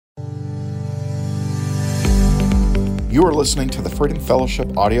You are listening to the Freedom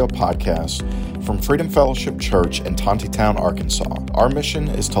Fellowship audio podcast from Freedom Fellowship Church in Tontitown, Arkansas. Our mission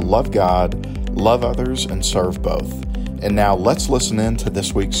is to love God, love others, and serve both. And now let's listen in to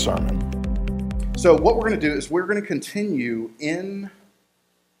this week's sermon. So what we're going to do is we're going to continue in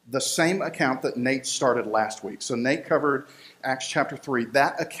the same account that Nate started last week. So Nate covered Acts chapter 3,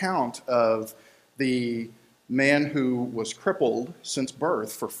 that account of the man who was crippled since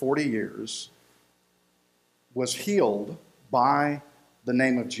birth for 40 years, was healed by the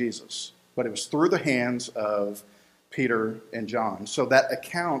name of Jesus. But it was through the hands of Peter and John. So that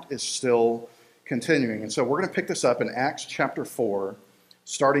account is still continuing. And so we're going to pick this up in Acts chapter 4,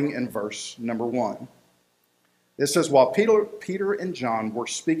 starting in verse number 1. It says, while Peter and John were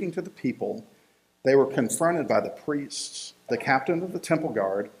speaking to the people, they were confronted by the priests, the captain of the temple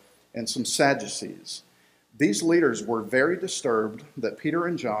guard, and some Sadducees. These leaders were very disturbed that Peter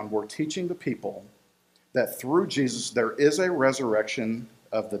and John were teaching the people that through Jesus there is a resurrection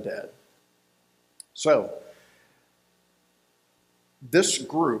of the dead. So, this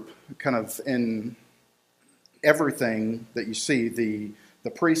group, kind of in everything that you see, the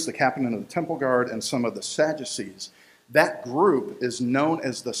priests, the captain of the temple guard, and some of the Sadducees, that group is known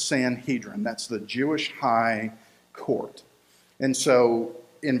as the Sanhedrin. That's the Jewish high court. And so,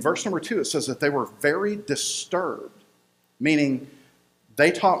 in verse number 2, it says that they were very disturbed, meaning they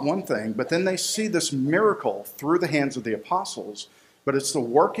taught one thing, but then they see this miracle through the hands of the apostles, but it's the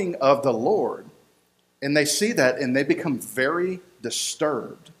working of the Lord. And they see that and they become very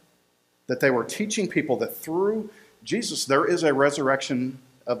disturbed that they were teaching people that through Jesus there is a resurrection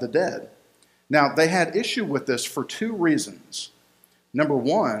of the dead. Now, they had issue with this for two reasons. Number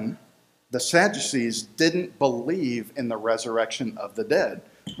one, the Sadducees didn't believe in the resurrection of the dead.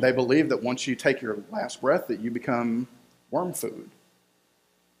 They believed that once you take your last breath that you become worm food.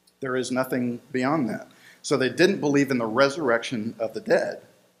 There is nothing beyond that. So they didn't believe in the resurrection of the dead.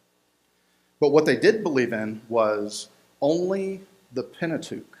 But what they did believe in was only the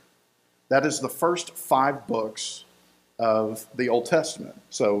Pentateuch. That is the first 5 books of the Old Testament.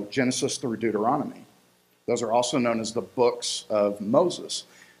 So Genesis through Deuteronomy. Those are also known as the books of Moses.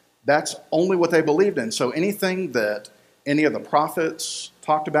 That's only what they believed in. So anything that any of the prophets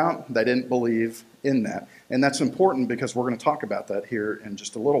talked about, they didn't believe in that. And that's important because we're going to talk about that here in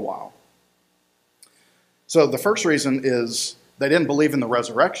just a little while. So the first reason is they didn't believe in the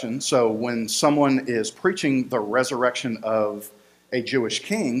resurrection. So when someone is preaching the resurrection of a Jewish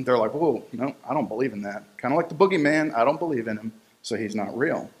king, they're like, whoa, no, I don't believe in that. Kind of like the boogeyman, I don't believe in him, so he's not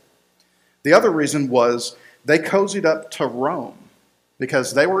real. The other reason was they cozied up to Rome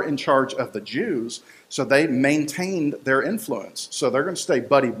because they were in charge of the Jews, so they maintained their influence. So they're going to stay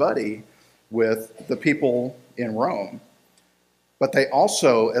buddy-buddy with the people in Rome. But they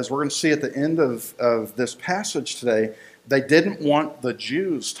also, as we're going to see at the end of this passage today, they didn't want the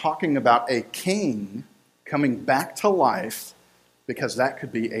Jews talking about a king coming back to life because that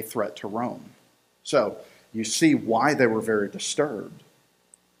could be a threat to Rome. So you see why they were very disturbed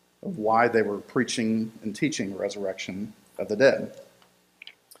of why they were preaching and teaching the resurrection of the dead.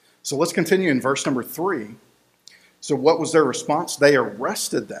 So let's continue in verse number 3. So what was their response? They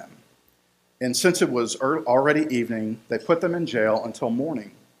arrested them. And since it was already evening, they put them in jail until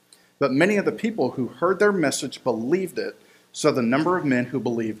morning. But many of the people who heard their message believed it, so the number of men who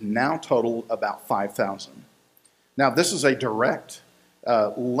believed now totaled about 5,000. Now, this is a direct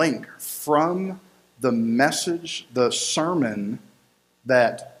link from the message, the sermon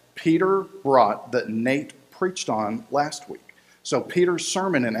that Peter brought that Nate preached on last week. So Peter's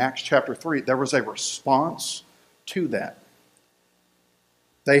sermon in Acts chapter 3, there was a response to that.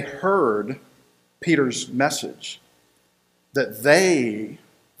 They heard Peter's message that they,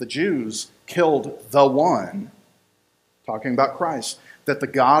 the Jews, killed the one, talking about Christ, that the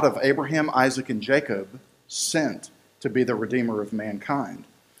God of Abraham, Isaac, and Jacob sent to be the Redeemer of mankind.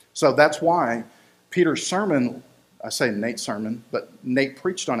 So that's why Peter's sermon, I say Nate's sermon, but Nate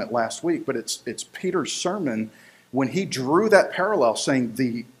preached on it last week, but it's Peter's sermon when he drew that parallel saying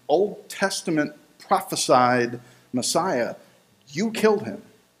the Old Testament prophesied Messiah, you killed him.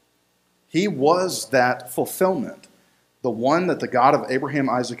 He was that fulfillment. The one that the God of Abraham,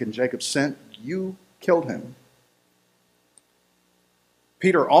 Isaac, and Jacob sent, you killed him.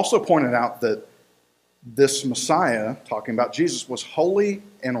 Peter also pointed out that this Messiah, talking about Jesus, was holy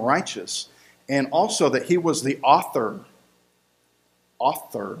and righteous, and also that he was the author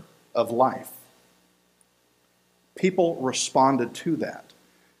of life. People responded to that.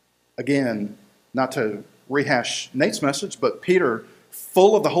 Again, not to rehash Nate's message, but Peter,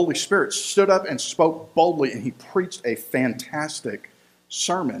 full of the Holy Spirit, stood up and spoke boldly, and he preached a fantastic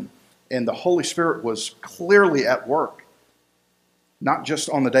sermon. And the Holy Spirit was clearly at work, not just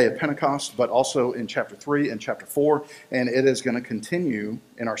on the day of Pentecost, but also in chapter 3 and chapter 4, and it is going to continue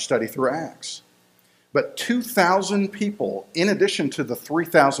in our study through Acts. But 2,000 people, in addition to the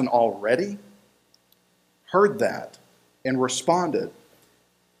 3,000 already, heard that and responded.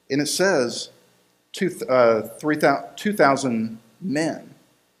 And it says 2,000 men.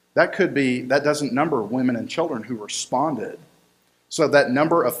 That doesn't number women and children who responded. So that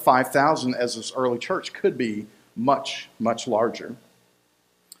number of 5,000 as this early church could be much, much larger.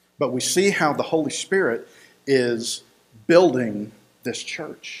 But we see how the Holy Spirit is building this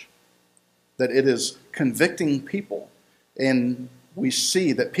church, that it is convicting people. And we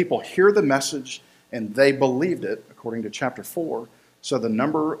see that people hear the message and they believed it, according to chapter 4. So the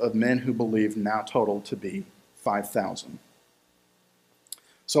number of men who believed now totaled to be 5,000.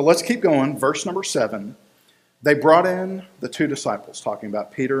 So let's keep going. Verse number 7. They brought in the two disciples, talking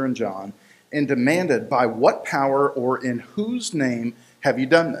about Peter and John, and demanded, by what power or in whose name have you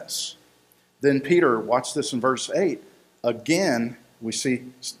done this? Then Peter, watch this in verse 8, again we see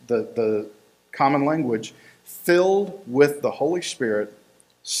the common language, filled with the Holy Spirit,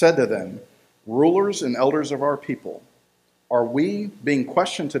 said to them, rulers and elders of our people, are we being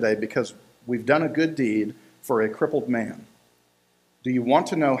questioned today because we've done a good deed for a crippled man? Do you want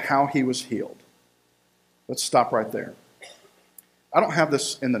to know how he was healed? Let's stop right there. I don't have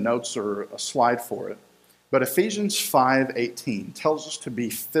this in the notes or a slide for it, but Ephesians 5:18 tells us to be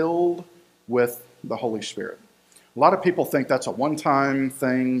filled with the Holy Spirit. A lot of people think that's a one-time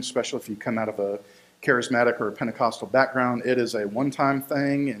thing, especially if you come out of a charismatic or a Pentecostal background. It is a one-time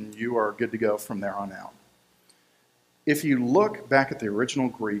thing, and you are good to go from there on out. If you look back at the original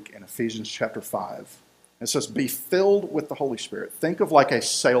Greek in Ephesians chapter 5, it says, be filled with the Holy Spirit. Think of like a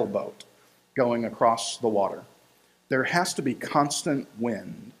sailboat going across the water. There has to be constant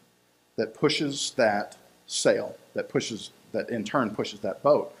wind that pushes that sail, that in turn pushes that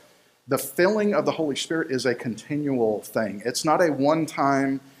boat. The filling of the Holy Spirit is a continual thing. It's not a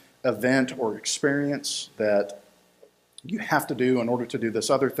one-time event or experience that you have to do in order to do this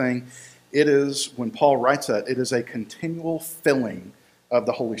other thing. It is, when Paul writes that, it is a continual filling of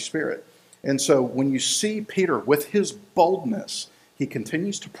the Holy Spirit. And so when you see Peter with his boldness, he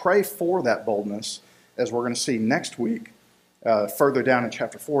continues to pray for that boldness, as we're going to see next week, further down in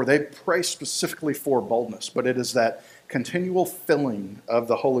chapter 4. They pray specifically for boldness, but it is that continual filling of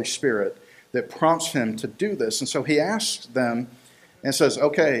the Holy Spirit that prompts him to do this. And so he asks them and says,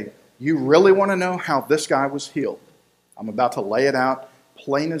 okay, you really want to know how this guy was healed? I'm about to lay it out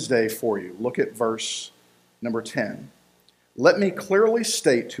plain as day for you. Look at verse number 10. Let me clearly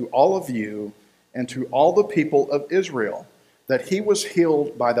state to all of you and to all the people of Israel that he was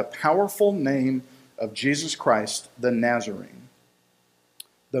healed by the powerful name of Jesus Christ the Nazarene,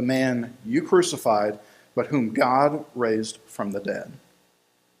 the man you crucified, but whom God raised from the dead.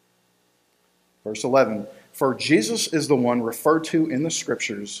 Verse 11, for Jesus is the one referred to in the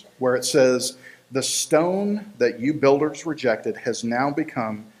Scriptures where it says, the stone that you builders rejected has now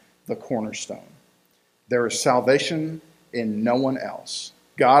become the cornerstone. There is salvation in no one else.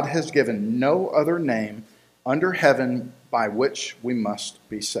 God has given no other name under heaven by which we must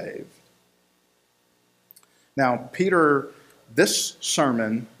be saved. Now, Peter, this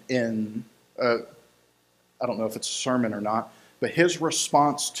sermon I don't know if it's a sermon or not, but his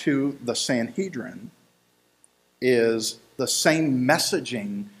response to the Sanhedrin is the same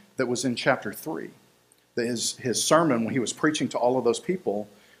messaging that was in chapter 3. His sermon, when he was preaching to all of those people,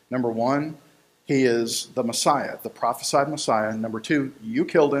 number one, he is the Messiah, the prophesied Messiah. Number two, you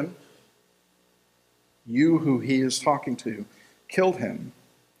killed him. You, who he is talking to, killed him.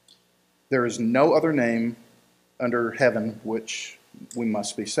 There is no other name under heaven which we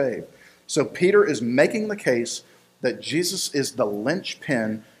must be saved. So Peter is making the case that Jesus is the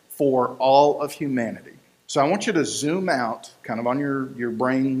linchpin for all of humanity. So I want you to zoom out, kind of on your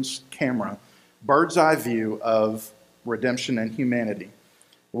brain's camera, bird's eye view of redemption and humanity.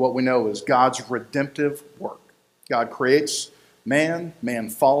 What we know is God's redemptive work. God creates man, man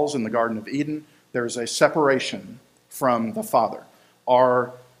falls in the Garden of Eden. There is a separation from the Father.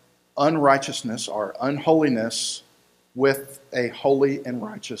 Our unrighteousness, our unholiness with a holy and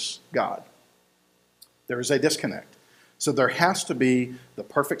righteous God. There is a disconnect. So there has to be the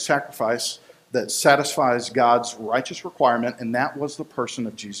perfect sacrifice that satisfies God's righteous requirement, and that was the person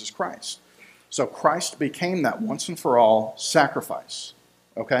of Jesus Christ. So Christ became that once and for all sacrifice.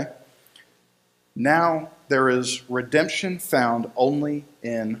 Okay? Now there is redemption found only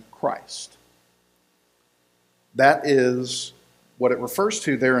in Christ. That is what it refers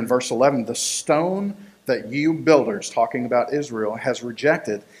to there in verse 11. The stone that you builders, talking about Israel, has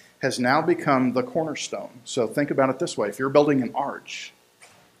rejected has now become the cornerstone. So think about it this way. If you're building an arch,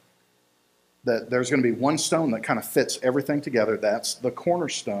 that there's going to be one stone that kind of fits everything together. That's the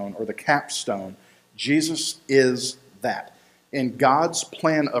cornerstone or the capstone. Jesus is that. In God's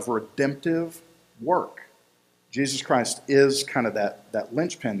plan of redemptive work, Jesus Christ is kind of that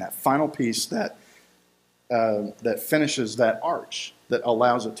linchpin, that final piece that finishes that arch, that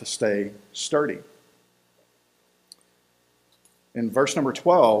allows it to stay sturdy. In verse number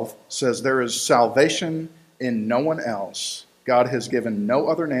 12 says, there is salvation in no one else. God has given no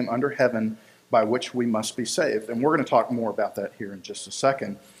other name under heaven by which we must be saved. And we're going to talk more about that here in just a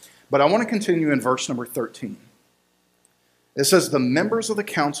second. But I want to continue in verse number 13. It says, the members of the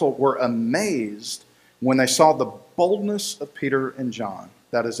council were amazed when they saw the boldness of Peter and John.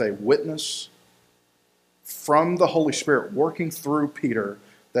 That is a witness from the Holy Spirit working through Peter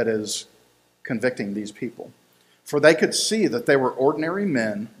that is convicting these people. For they could see that they were ordinary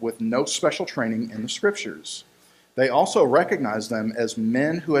men with no special training in the Scriptures. They also recognized them as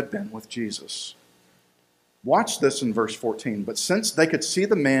men who had been with Jesus. Watch this in verse 14. But since they could see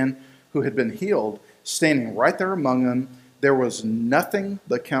the man who had been healed standing right there among them, there was nothing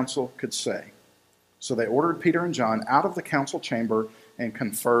the council could say. So they ordered Peter and John out of the council chamber and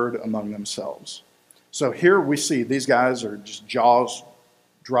conferred among themselves. So here we see these guys are just jaws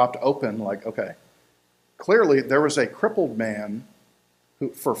dropped open like, okay, clearly there was a crippled man who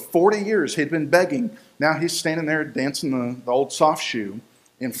for 40 years he'd been begging. Now he's standing there dancing the old soft shoe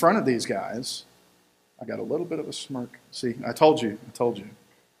in front of these guys. I got a little bit of a smirk. See, I told you.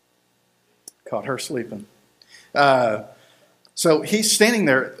 Caught her sleeping. So he's standing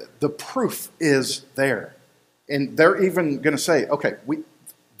there. The proof is there. And they're even going to say, okay,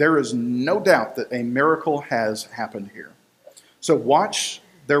 there is no doubt that a miracle has happened here. So watch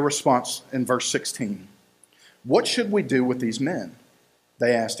their response in verse 16. What should we do with these men?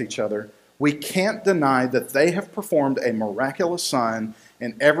 They asked each other. We can't deny that they have performed a miraculous sign,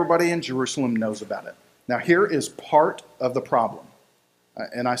 and everybody in Jerusalem knows about it. Now here is part of the problem.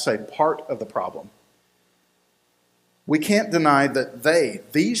 And I say part of the problem. We can't deny that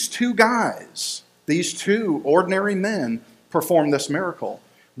these two guys, these two ordinary men, performed this miracle.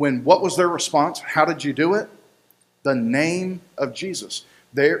 When what was their response? How did you do it? The name of Jesus.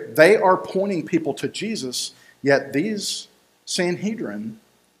 They are pointing people to Jesus, yet these Sanhedrin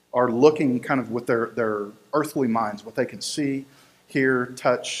are looking kind of with their earthly minds, what they can see, hear,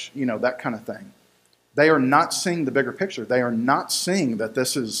 touch, that kind of thing. They are not seeing the bigger picture. They are not seeing that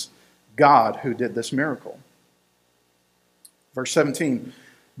this is God who did this miracle. Verse 17,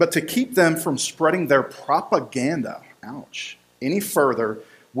 but to keep them from spreading their propaganda, any further,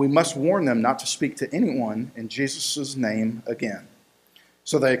 we must warn them not to speak to anyone in Jesus' name again.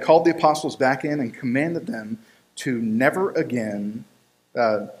 So they called the apostles back in and commanded them never again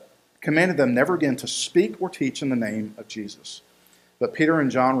to speak or teach in the name of Jesus. But Peter and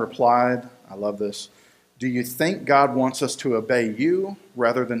John replied, I love this, do you think God wants us to obey you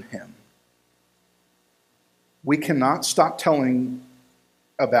rather than him? We cannot stop telling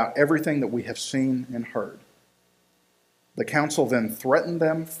about everything that we have seen and heard. The council then threatened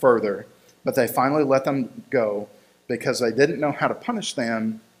them further, but they finally let them go because they didn't know how to punish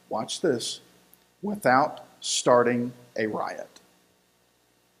them, watch this, without starting a riot.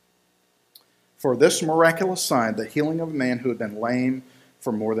 For this miraculous sign, the healing of a man who had been lame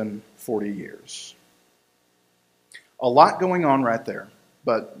for more than 40 years. A lot going on right there,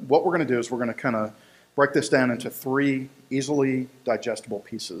 but what we're going to do is we're going to kind of break this down into 3 easily digestible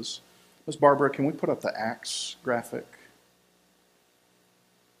pieces. Ms. Barbara, can we put up the Acts graphic?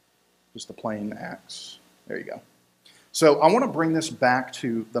 Just the plain Acts. There you go. So I want to bring this back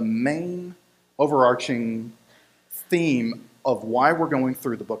to the main overarching theme of why we're going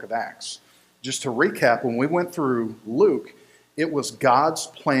through the book of Acts. Just to recap, when we went through Luke, it was God's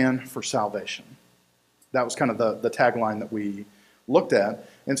plan for salvation. That was kind of the tagline that we looked at.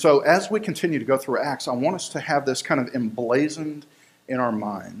 And so as we continue to go through Acts, I want us to have this kind of emblazoned in our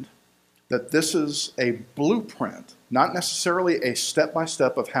mind that this is a blueprint, not necessarily a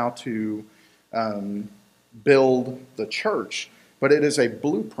step-by-step of how to build the church, but it is a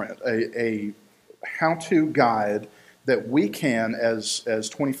blueprint, a how-to guide that we can, as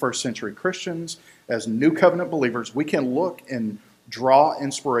 21st century Christians, as New Covenant believers, we can look and draw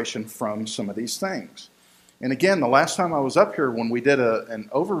inspiration from some of these things. And again, the last time I was up here when we did an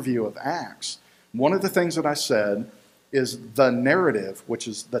overview of Acts, one of the things that I said is the narrative, which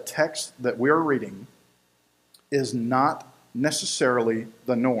is the text that we are reading, is not necessarily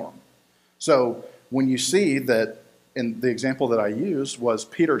the norm. So when you see that, in the example that I used was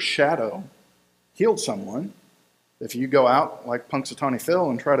Peter's shadow healed someone, If you go out like Punxsutawney Phil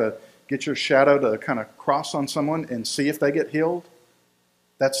and try to get your shadow to kind of cross on someone and see if they get healed,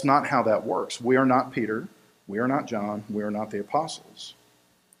 that's not how that works. We are not Peter. We are not John. We are not the apostles.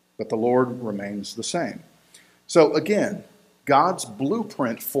 But the Lord remains the same. So again, God's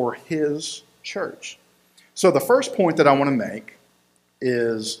blueprint for his church. So the first point that I want to make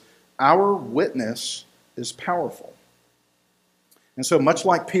is our witness is powerful. And so much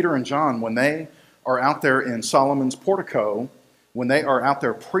like Peter and John, when they are out there in Solomon's portico, when they are out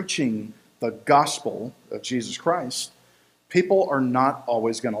there preaching the gospel of Jesus Christ, people are not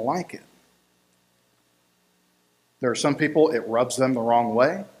always going to like it. There are some people, it rubs them the wrong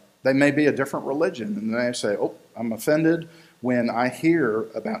way. They may be a different religion, and they say, oh, I'm offended when I hear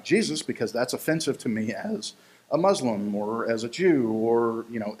about Jesus because that's offensive to me as a Muslim or as a Jew or,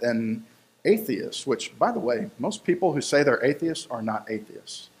 an atheist, which, by the way, most people who say they're atheists are not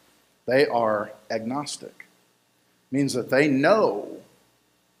atheists. They are agnostic. It means that they know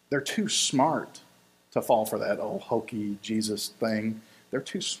they're too smart to fall for that old hokey Jesus thing. They're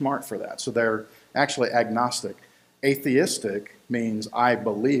too smart for that. So they're actually agnostic. Atheistic means I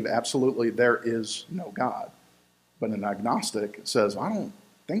believe absolutely there is no God. But an agnostic says, I don't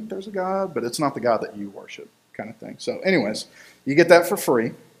think there's a God, but it's not the God that you worship, kind of thing. So anyways, you get that for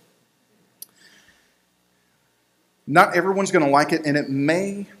free. Not everyone's going to like it, and it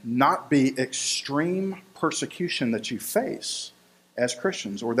may not be extreme persecution that you face as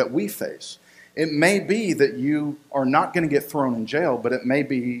Christians or that we face. It may be that you are not going to get thrown in jail, but it may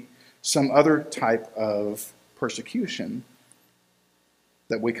be some other type of persecution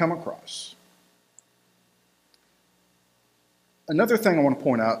that we come across. Another thing I want to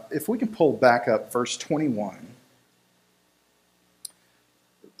point out, if we can pull back up verse 21,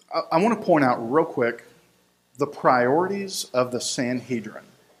 I want to point out real quick the priorities of the Sanhedrin.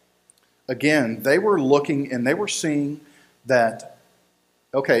 Again, they were looking and they were seeing that,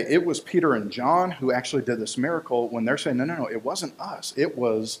 okay, it was Peter and John who actually did this miracle, when they're saying, no, it wasn't us. It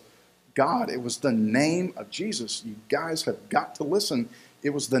was God. It was the name of Jesus. You guys have got to listen.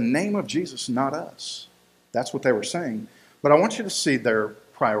 It was the name of Jesus, not us. That's what they were saying. But I want you to see their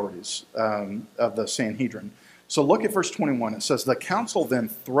priorities of the Sanhedrin. So look at verse 21. It says, the council then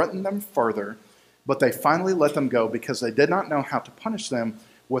threatened them further, but they finally let them go because they did not know how to punish them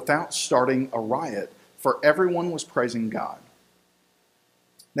without starting a riot, for everyone was praising God.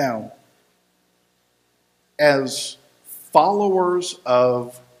 Now, as followers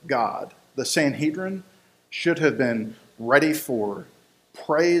of God, the Sanhedrin should have been ready for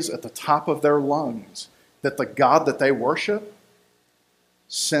praise at the top of their lungs that the God that they worship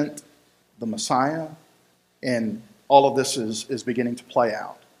sent the Messiah, and all of this is beginning to play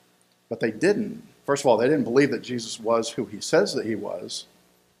out. But they didn't. First of all, they didn't believe that Jesus was who he says that he was.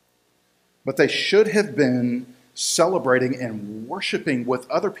 But they should have been celebrating and worshiping with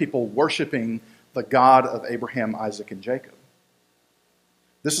other people, worshiping the God of Abraham, Isaac, and Jacob.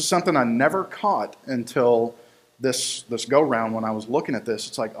 This is something I never caught until this go-round when I was looking at this.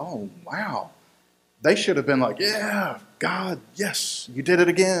 It's like, oh, wow. They should have been like, yeah, God, yes, you did it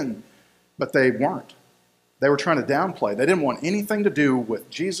again. But they weren't. They were trying to downplay. They didn't want anything to do with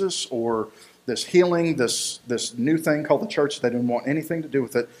Jesus or this healing, this new thing called the church. They didn't want anything to do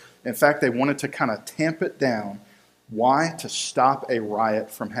with it. In fact, they wanted to kind of tamp it down. Why? To stop a riot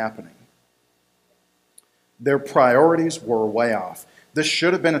from happening. Their priorities were way off. This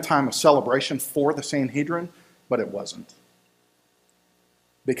should have been a time of celebration for the Sanhedrin, but it wasn't.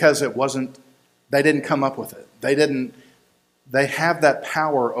 Because it wasn't, they didn't come up with it. They have that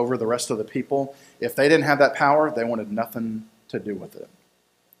power over the rest of the people. If they didn't have that power, they wanted nothing to do with it.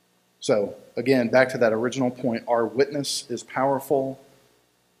 So, again, back to that original point, our witness is powerful.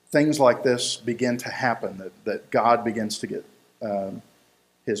 Things like this begin to happen, that God begins to get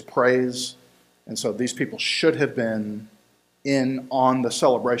his praise. And so these people should have been in on the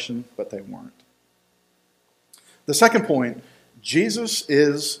celebration, but they weren't. The second point, Jesus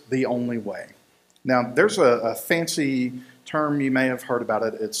is the only way. Now, there's a fancy term, you may have heard about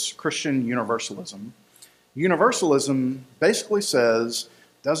it. It's Christian universalism. Universalism basically says,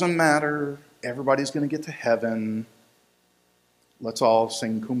 doesn't matter, everybody's going to get to heaven, let's all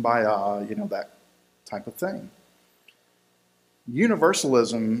sing Kumbaya, that type of thing.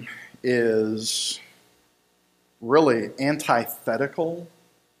 Universalism is really antithetical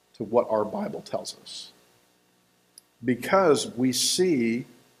to what our Bible tells us. Because we see,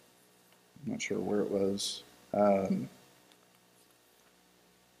 I'm not sure where it was,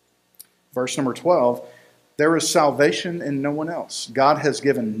 verse number 12, there is salvation in no one else. God has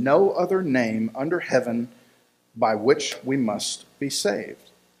given no other name under heaven by which we must be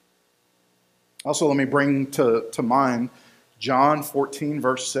saved. Also, let me bring to mind John 14,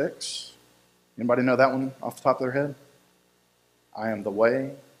 verse 6. Anybody know that one off the top of their head? I am the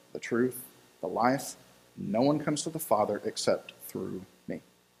way, the truth, the life. No one comes to the Father except through me.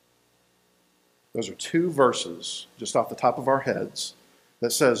 Those are two verses just off the top of our heads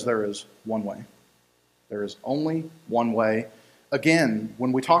that says there is one way. There is only one way. Again,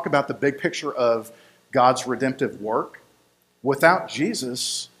 when we talk about the big picture of God's redemptive work, without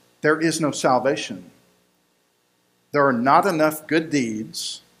Jesus, there is no salvation. There are not enough good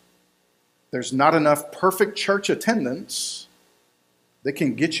deeds. There's not enough perfect church attendance that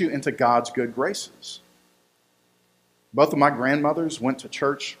can get you into God's good graces. Both of my grandmothers went to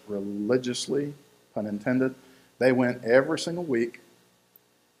church religiously, pun intended. They went every single week.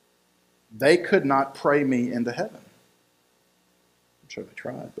 They could not pray me into heaven. I'm sure they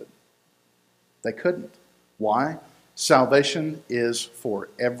tried, but they couldn't. Why? Salvation is for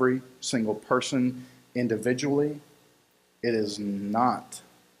every single person individually. It is not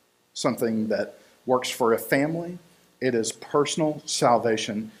something that works for a family. It is personal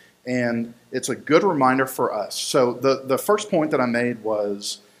salvation, and it's a good reminder for us. So the first point that I made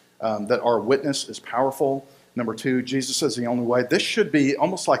was that our witness is powerful. Number two, Jesus is the only way. This should be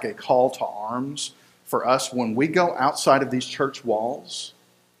almost like a call to arms for us when we go outside of these church walls,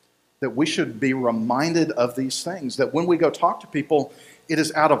 that we should be reminded of these things, that when we go talk to people, it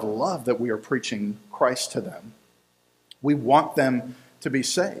is out of love that we are preaching Christ to them. We want them to be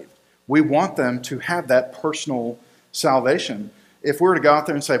saved. We want them to have that personal salvation. If we were to go out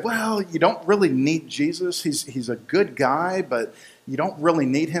there and say, well, you don't really need Jesus, he's a good guy, but you don't really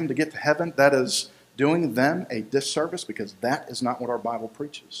need him to get to heaven, that is doing them a disservice, because that is not what our Bible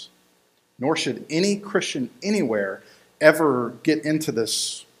preaches. Nor should any Christian anywhere ever get into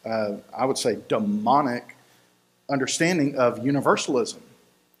this, I would say, demonic understanding of universalism.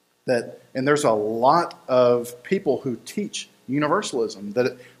 And there's a lot of people who teach universalism,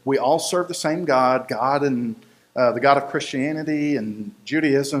 that we all serve the same God. God and the God of Christianity and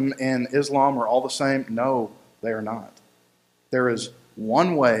Judaism and Islam are all the same. No, they are not. There is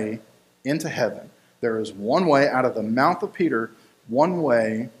one way into heaven. There is one way out of the mouth of Peter, one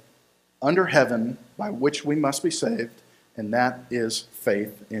way under heaven by which we must be saved, and that is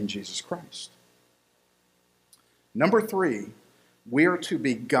faith in Jesus Christ. Number three, we are to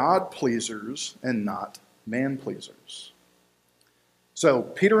be God pleasers and not man pleasers. So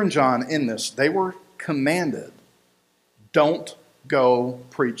Peter and John in this, they were commanded, don't go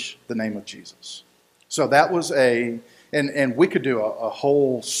preach the name of Jesus. So that was and we could do a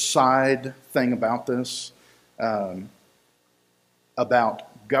whole side thing about this, about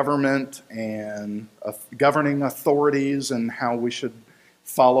government and governing authorities and how we should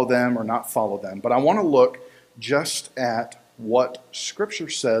follow them or not follow them. But I want to look just at what Scripture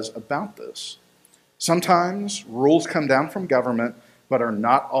says about this. Sometimes rules come down from government, but are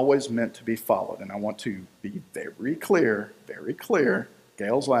not always meant to be followed. And I want to be very clear,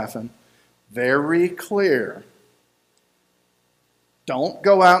 Gail's laughing, very clear. Don't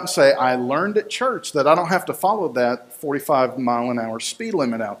go out and say, I learned at church that I don't have to follow that 45-mile-an-hour speed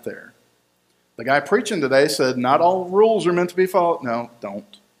limit out there. The guy preaching today said, not all rules are meant to be followed. No,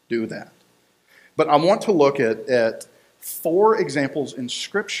 don't do that. But I want to look at 4 examples in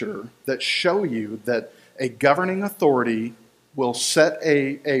Scripture that show you that a governing authority will set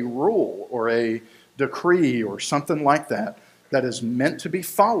a rule or a decree or something like that that is meant to be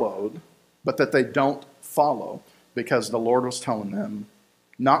followed, but that they don't follow because the Lord was telling them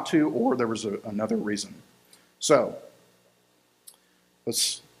not to, or there was another reason. So,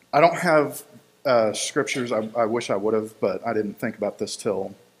 I don't have scriptures. I wish I would have, but I didn't think about this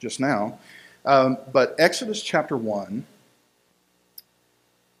till just now. But Exodus chapter 1,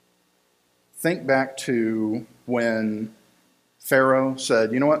 think back to when Pharaoh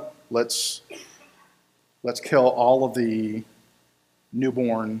said, you know what, let's kill all of the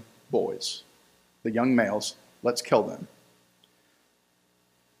newborn boys, the young males, let's kill them.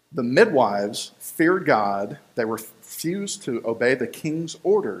 The midwives feared God, they refused to obey the king's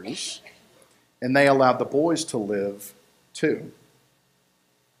orders, and they allowed the boys to live too.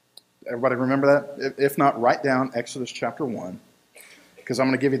 Everybody remember that? If not, write down Exodus chapter 1, because I'm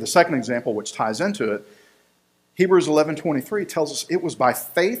going to give you the second example which ties into it. Hebrews 11:23 tells us it was by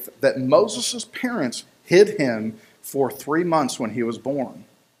faith that Moses' parents hid him for 3 months when he was born.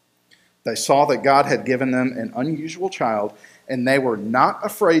 They saw that God had given them an unusual child, and they were not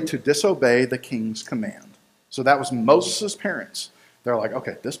afraid to disobey the king's command. So that was Moses' parents. They're like,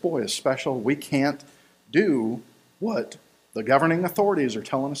 okay, this boy is special. We can't do what the governing authorities are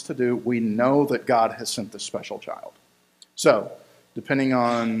telling us to do. We know that God has sent this special child. So, depending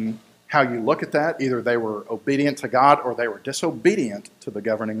on how you look at that, either they were obedient to God or they were disobedient to the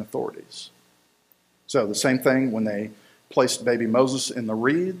governing authorities. So the same thing when they placed baby Moses in the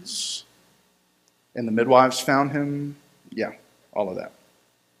reeds and the midwives found him. Yeah, all of that.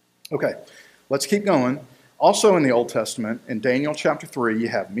 Okay, let's keep going. Also in the Old Testament, in Daniel chapter 3, you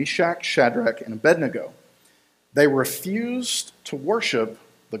have Meshach, Shadrach, and Abednego. They refused to worship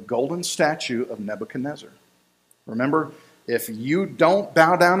the golden statue of Nebuchadnezzar. Remember, if you don't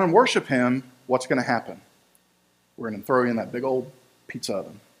bow down and worship him, what's going to happen? We're going to throw you in that big old pizza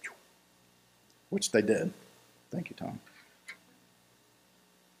oven, which they did. Thank you, Tom.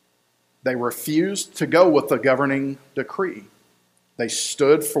 They refused to go with the governing decree. They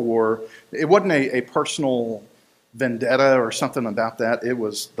stood for, it wasn't a personal vendetta or something about that. It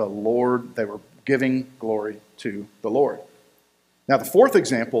was the Lord. They were giving glory to the Lord. Now, the fourth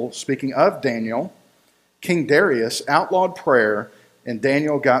example, speaking of Daniel, King Darius outlawed prayer, and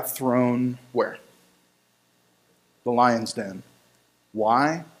Daniel got thrown where? The lion's den.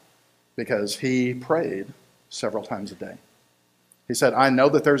 Why? Because he prayed several times a day. He said, I know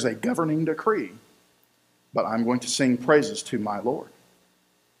that there's a governing decree, but I'm going to sing praises to my Lord.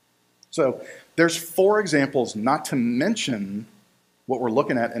 So there's 4 examples, not to mention what we're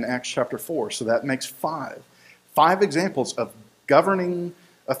looking at in Acts chapter 4. So that makes 5. 5 examples of governing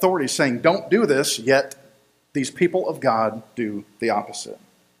authorities saying, don't do this, yet these people of God do the opposite.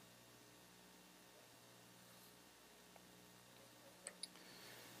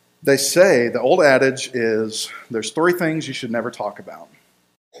 They say, the old adage is, there's 3 things you should never talk about.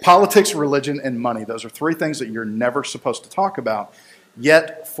 Politics, religion, and money. Those are 3 things that you're never supposed to talk about.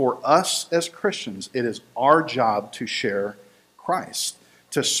 Yet, for us as Christians, it is our job to share Christ,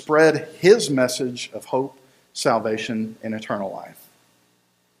 to spread his message of hope, salvation, and eternal life.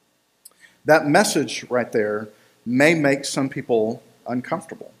 That message right there may make some people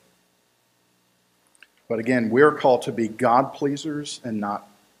uncomfortable. But again, we're called to be God pleasers and not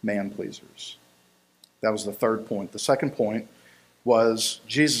man pleasers. That was the 3rd point. The 2nd point was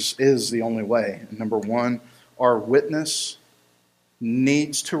Jesus is the only way. And number 1, our witness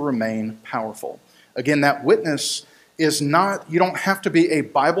needs to remain powerful. Again, that witness is not, you don't have to be a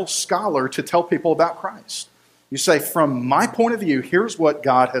Bible scholar to tell people about Christ. You say, from my point of view, here's what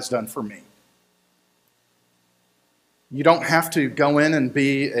God has done for me. You don't have to go in and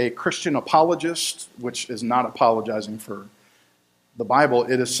be a Christian apologist, which is not apologizing for the Bible.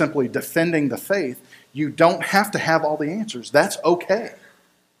 It is simply defending the faith. You don't have to have all the answers. That's okay.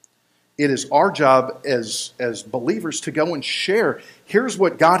 It is our job as believers to go and share, here's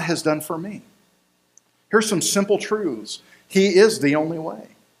what God has done for me. Here's some simple truths. He is the only way.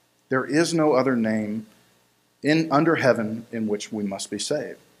 There is no other name under heaven in which we must be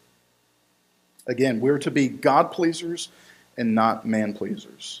saved. Again, we're to be God pleasers and not man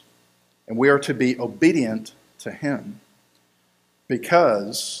pleasers. And we are to be obedient to him,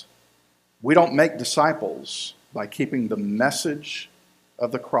 because we don't make disciples by keeping the message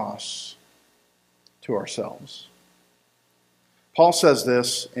of the cross to ourselves. Paul says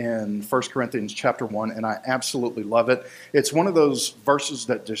this in 1 Corinthians chapter 1, and I absolutely love it. It's one of those verses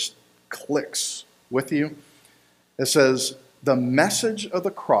that just clicks with you. It says, the message of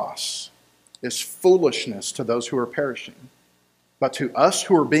the cross is foolishness to those who are perishing, but to us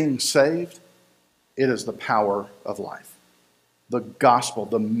who are being saved, it is the power of life. The gospel,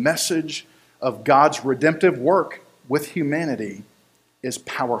 the message of God's redemptive work with humanity is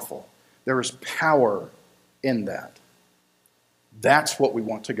powerful. There is power in that. That's what we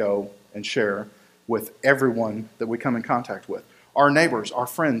want to go and share with everyone that we come in contact with. Our neighbors, our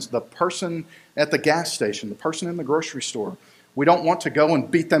friends, the person at the gas station, the person in the grocery store. We don't want to go and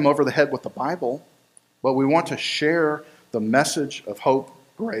beat them over the head with the Bible, but we want to share the message of hope,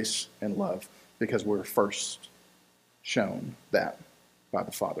 grace, and love, because we're first shown that by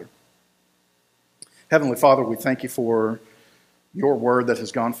the Father. Heavenly Father, we thank you for your word that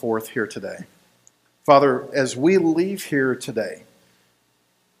has gone forth here today. Father, as we leave here today,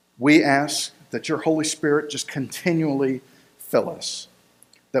 we ask that your Holy Spirit just continually fill us,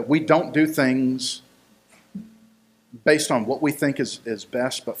 that we don't do things based on what we think is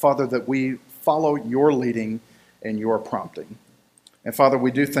best, but Father, that we follow your leading and your prompting. And Father,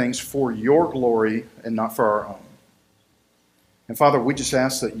 we do things for your glory and not for our own. And Father, we just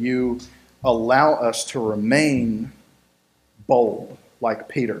ask that you allow us to remain bold like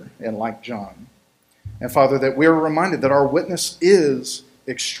Peter and like John. And Father, that we are reminded that our witness is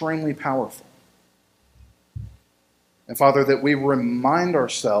extremely powerful. And Father, that we remind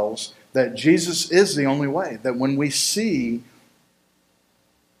ourselves that Jesus is the only way. That when we see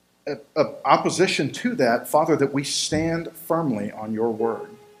opposition to that, Father, that we stand firmly on your word.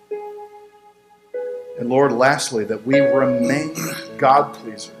 And Lord, lastly, that we remain God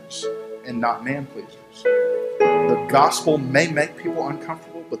pleasers and not man pleasers. The gospel may make people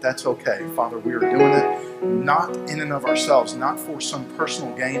uncomfortable, but that's okay. Father, we are doing it not in and of ourselves, not for some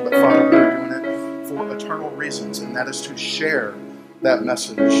personal gain, but Father, we are doing it for eternal reasons, and that is to share that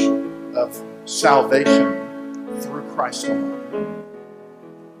message of salvation through Christ alone.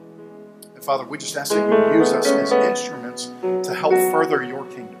 And Father, we just ask that you use us as instruments to help further your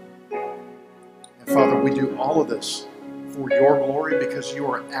kingdom. And Father, we do all of this for your glory because you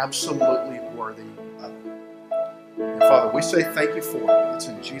are absolutely worthy of it. And Father, we say thank you for it. It's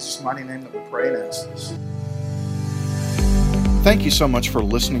in Jesus' mighty name that we pray and ask this. Thank you so much for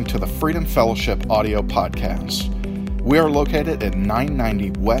listening to the Freedom Fellowship audio podcast. We are located at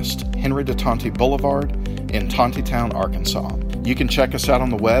 990 West Henry de Tonti Boulevard in Tontitown, Arkansas. You can check us out on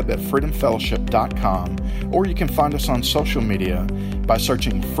the web at freedomfellowship.com, or you can find us on social media by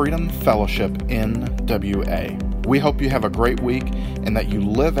searching Freedom Fellowship NWA. We hope you have a great week and that you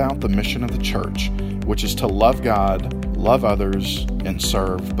live out the mission of the church, which is to love God, love others, and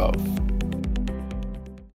serve both.